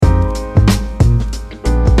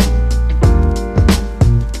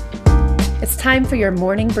time for your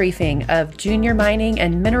morning briefing of junior mining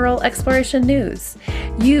and mineral exploration news.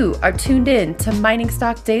 You are tuned in to Mining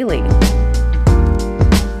Stock Daily.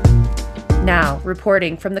 Now,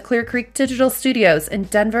 reporting from the Clear Creek Digital Studios in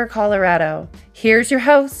Denver, Colorado, here's your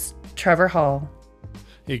host, Trevor Hall.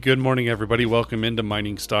 Hey, good morning, everybody. Welcome into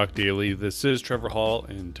Mining Stock Daily. This is Trevor Hall,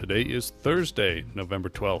 and today is Thursday, November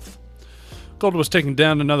 12th. Gold was taken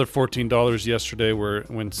down another $14 yesterday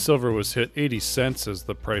when silver was hit 80 cents as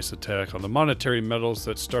the price attack on the monetary metals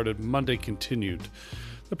that started Monday continued.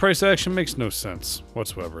 The price action makes no sense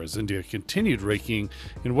whatsoever as India continued raking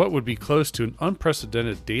in what would be close to an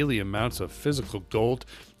unprecedented daily amounts of physical gold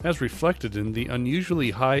as reflected in the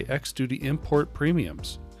unusually high ex-duty import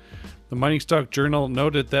premiums. The Mining Stock Journal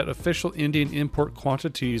noted that official Indian import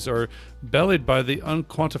quantities are bellied by the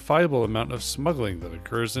unquantifiable amount of smuggling that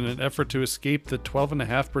occurs in an effort to escape the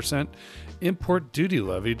 12.5% import duty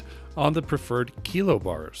levied on the preferred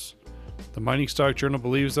kilobars. The Mining Stock Journal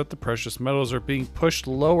believes that the precious metals are being pushed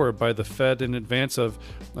lower by the Fed in advance of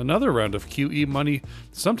another round of QE money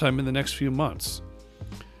sometime in the next few months.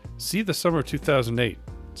 See the summer of 2008,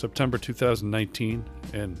 September 2019,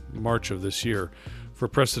 and March of this year for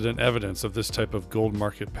precedent evidence of this type of gold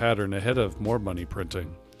market pattern ahead of more money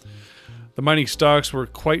printing. The mining stocks were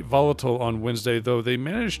quite volatile on Wednesday, though they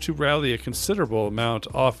managed to rally a considerable amount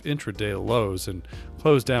off intraday lows and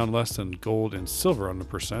close down less than gold and silver on a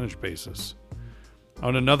percentage basis.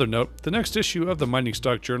 On another note, the next issue of the Mining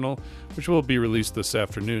Stock Journal, which will be released this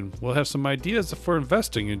afternoon, will have some ideas for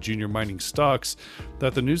investing in junior mining stocks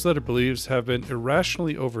that the newsletter believes have been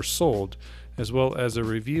irrationally oversold, as well as a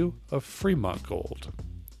review of Fremont Gold.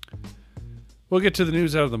 We'll get to the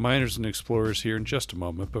news out of the miners and explorers here in just a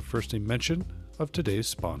moment, but first a mention of today's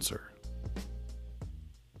sponsor.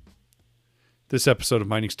 This episode of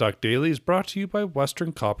Mining Stock Daily is brought to you by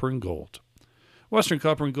Western Copper and Gold. Western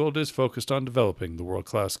Copper and Gold is focused on developing the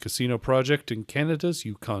world-class casino project in Canada's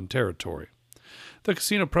Yukon Territory. The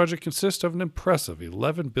casino project consists of an impressive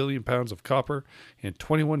 11 billion pounds of copper and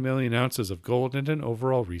 21 million ounces of gold and an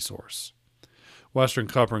overall resource. Western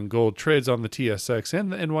Copper and Gold trades on the TSX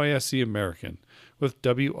and the NYSE American with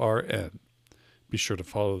WRN. Be sure to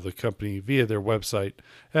follow the company via their website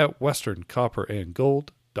at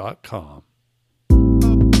westerncopperandgold.com.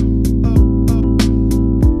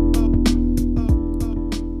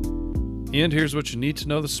 And here's what you need to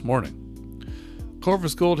know this morning.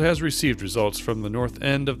 Corvus Gold has received results from the north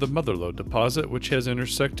end of the Mother Lode deposit, which has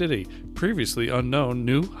intersected a previously unknown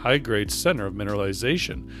new high-grade center of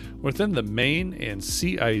mineralization within the main and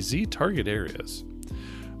CIZ target areas.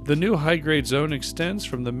 The new high-grade zone extends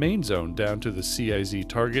from the main zone down to the CIZ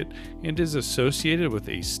target and is associated with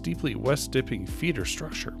a steeply west-dipping feeder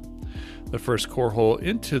structure. The first core hole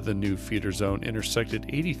into the new feeder zone intersected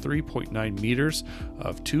 83.9 meters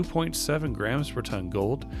of 2.7 grams per ton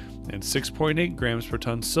gold and 6.8 grams per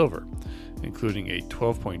ton silver, including a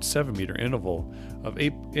 12.7 meter interval of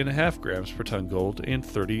 8.5 grams per ton gold and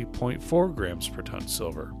 30.4 grams per ton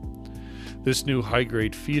silver. This new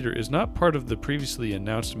high-grade feeder is not part of the previously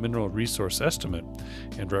announced mineral resource estimate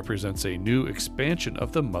and represents a new expansion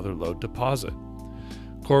of the Mother Lode deposit.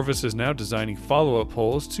 Corvus is now designing follow-up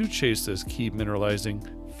holes to chase this key mineralizing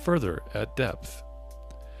further at depth.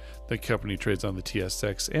 The company trades on the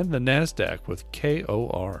TSX and the NASDAQ with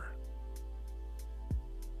KOR.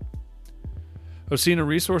 Osino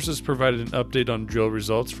Resources provided an update on drill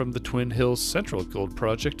results from the Twin Hills Central Gold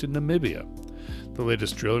Project in Namibia. The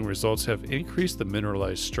latest drilling results have increased the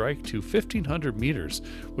mineralized strike to 1,500 meters,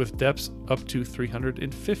 with depths up to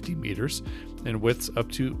 350 meters and widths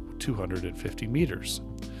up to 250 meters.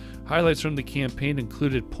 Highlights from the campaign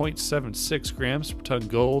included 0.76 grams per ton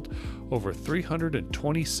gold over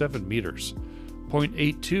 327 meters,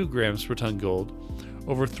 0.82 grams per ton gold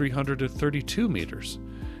over 332 meters,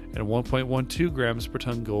 and 1.12 grams per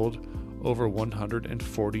ton gold over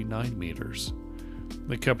 149 meters.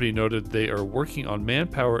 The company noted they are working on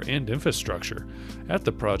manpower and infrastructure at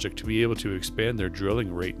the project to be able to expand their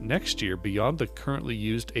drilling rate next year beyond the currently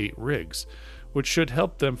used 8 rigs, which should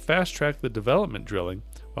help them fast-track the development drilling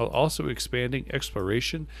while also expanding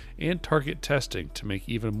exploration and target testing to make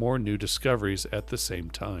even more new discoveries at the same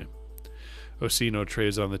time. Osino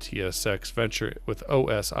trades on the TSX Venture with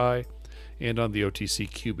OSI and on the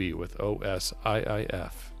OTCQB with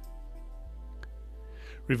OSIIF.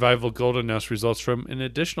 Revival Gold announced results from an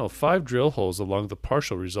additional 5 drill holes along the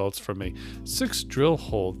partial results from a 6th drill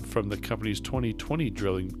hole from the company's 2020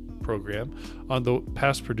 drilling program on the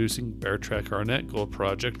past-producing Bear Track Arnett Gold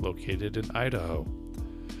project located in Idaho.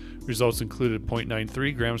 Results included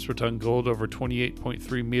 0.93 grams per ton gold over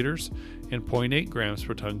 28.3 meters and 0.8 grams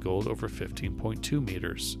per ton gold over 15.2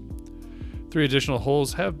 meters. 3 additional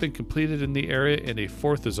holes have been completed in the area and a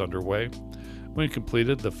 4th is underway. When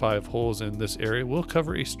completed, the 5 holes in this area will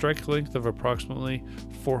cover a strike length of approximately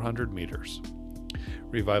 400 meters.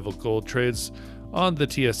 Revival Gold trades on the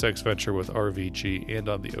TSX Venture with RVG and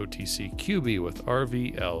on the OTC QB with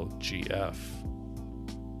RVLGF.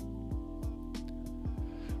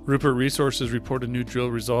 Rupert Resources reported new drill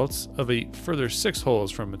results of a further 6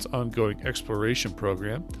 holes from its ongoing exploration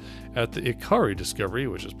program at the Ikari discovery,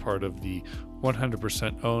 which is part of the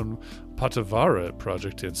 100% owned Patavara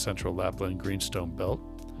project in central Lapland Greenstone Belt.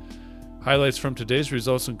 Highlights from today's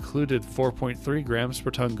results included 4.3 grams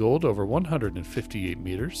per ton gold over 158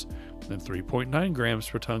 meters and 3.9 grams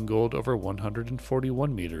per ton gold over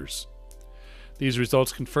 141 meters. These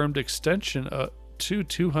results confirmed extension to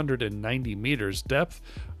 290 meters depth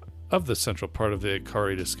of the central part of the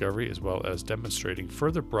Ikari discovery, as well as demonstrating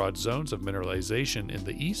further broad zones of mineralization in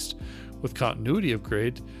the east, with continuity of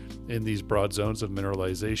grade in these broad zones of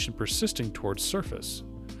mineralization persisting towards surface,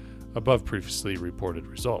 above previously reported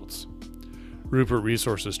results. Rupert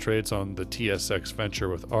Resources trades on the TSX Venture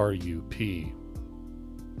with RUP.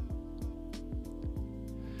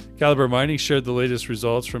 Calibre Mining shared the latest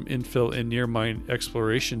results from infill and near mine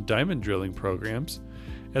exploration diamond drilling programs.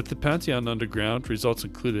 At the Pantheon Underground, results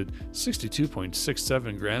included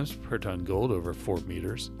 62.67 grams per ton gold over 4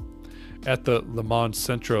 meters. At the Le Mans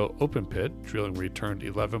Centro open pit, drilling returned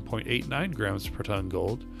 11.89 grams per ton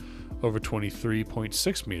gold over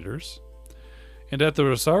 23.6 meters. And at the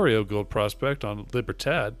Rosario gold prospect on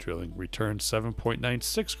Libertad, drilling returned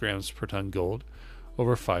 7.96 grams per ton gold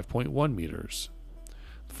over 5.1 meters.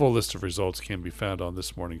 The full list of results can be found on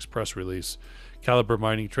this morning's press release. Calibre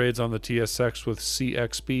Mining trades on the TSX with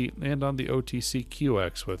CXB and on the OTC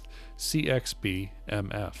QX with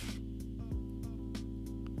CXBMF.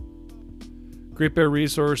 Great Bear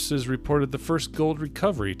Resources reported the first gold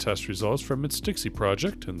recovery test results from its Dixie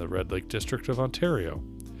project in the Red Lake District of Ontario.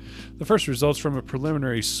 The first results from a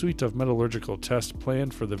preliminary suite of metallurgical tests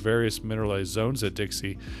planned for the various mineralized zones at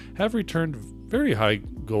Dixie have returned very high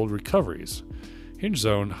gold recoveries. Hinge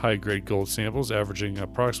zone high-grade gold samples averaging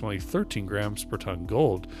approximately 13 grams per ton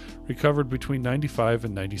gold recovered between 95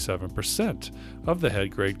 and 97% of the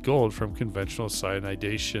head-grade gold from conventional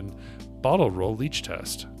cyanidation bottle roll leach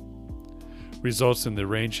test. Results in the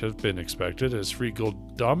range have been expected as free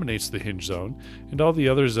gold dominates the hinge zone and all the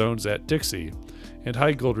other zones at Dixie, and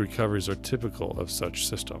high gold recoveries are typical of such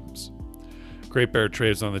systems. Great Bear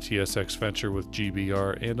trades on the TSX Venture with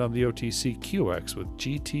GBR and on the OTC QX with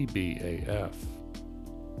GTBAF.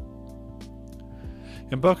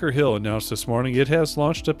 And Bunker Hill announced this morning it has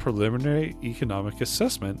launched a preliminary economic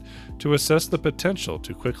assessment to assess the potential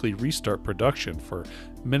to quickly restart production for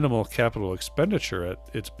minimal capital expenditure at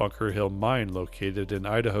its Bunker Hill mine located in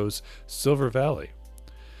Idaho's Silver Valley.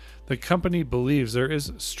 The company believes there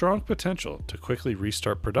is strong potential to quickly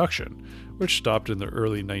restart production, which stopped in the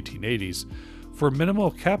early 1980s, for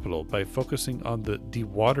minimal capital by focusing on the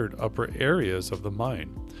dewatered upper areas of the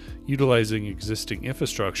mine, utilizing existing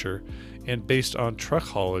infrastructure, and based on truck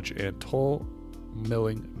haulage and toll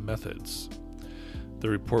milling methods. The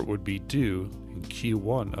report would be due in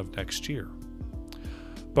Q1 of next year.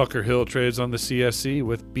 Bunker Hill trades on the CSE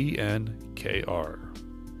with BNKR.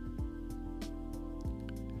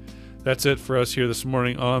 That's it for us here this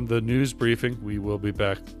morning on the news briefing. We will be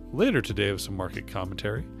back later today with some market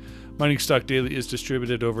commentary. Mining Stock Daily is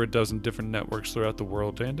distributed over a dozen different networks throughout the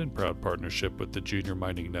world and in proud partnership with the Junior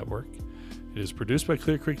Mining Network. It is produced by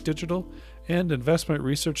Clear Creek Digital and Investment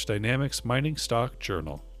Research Dynamics Mining Stock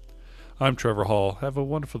Journal. I'm Trevor Hall. Have a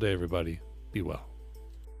wonderful day, everybody. Be well.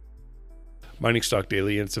 Mining Stock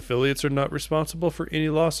Daily and its affiliates are not responsible for any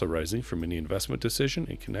loss arising from any investment decision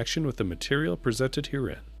in connection with the material presented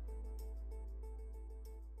herein.